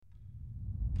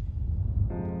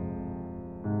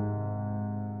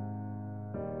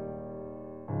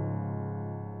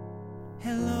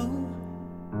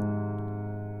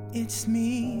it's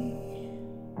me.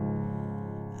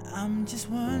 I'm just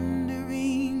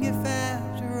wondering if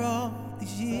after all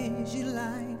these years you'd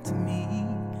like to me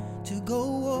to go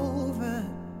over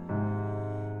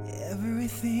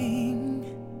everything.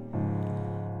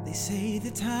 They say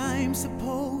the time's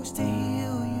supposed to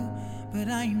heal you, but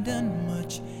I ain't done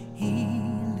much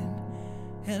healing.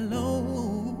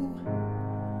 Hello,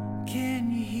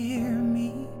 can you hear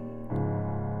me?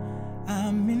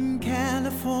 I'm in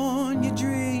California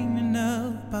dreaming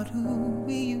about who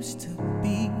we used to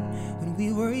be when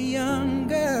we were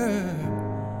younger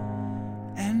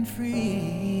and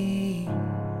free.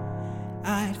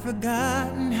 I'd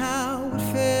forgotten how it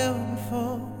felt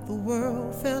before the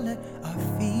world fell at our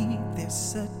feet. There's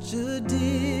such a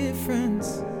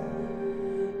difference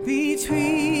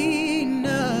between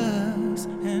us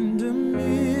and a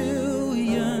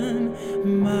million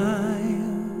miles.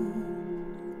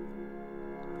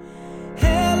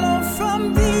 Hello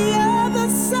from the other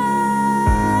side.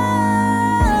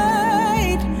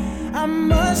 I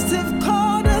must have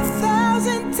called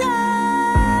 1,000 times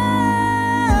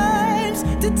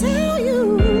to tell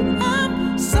you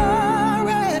I'm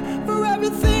sorry for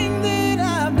everything that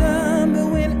I've done, but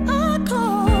when I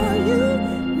call you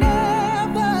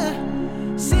never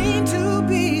seem to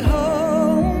be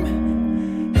home.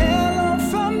 Hello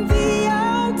from the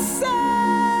outside.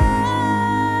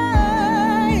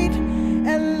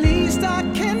 At least I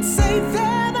can say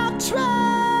that I tried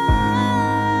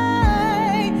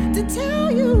to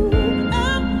tell you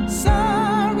I'm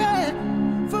sorry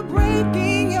for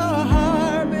breaking your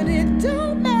heart, but it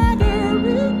don't matter.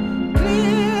 It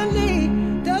clearly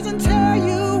doesn't tear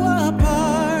you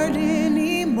apart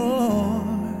anymore.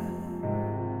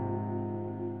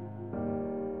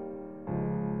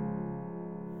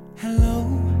 Hello.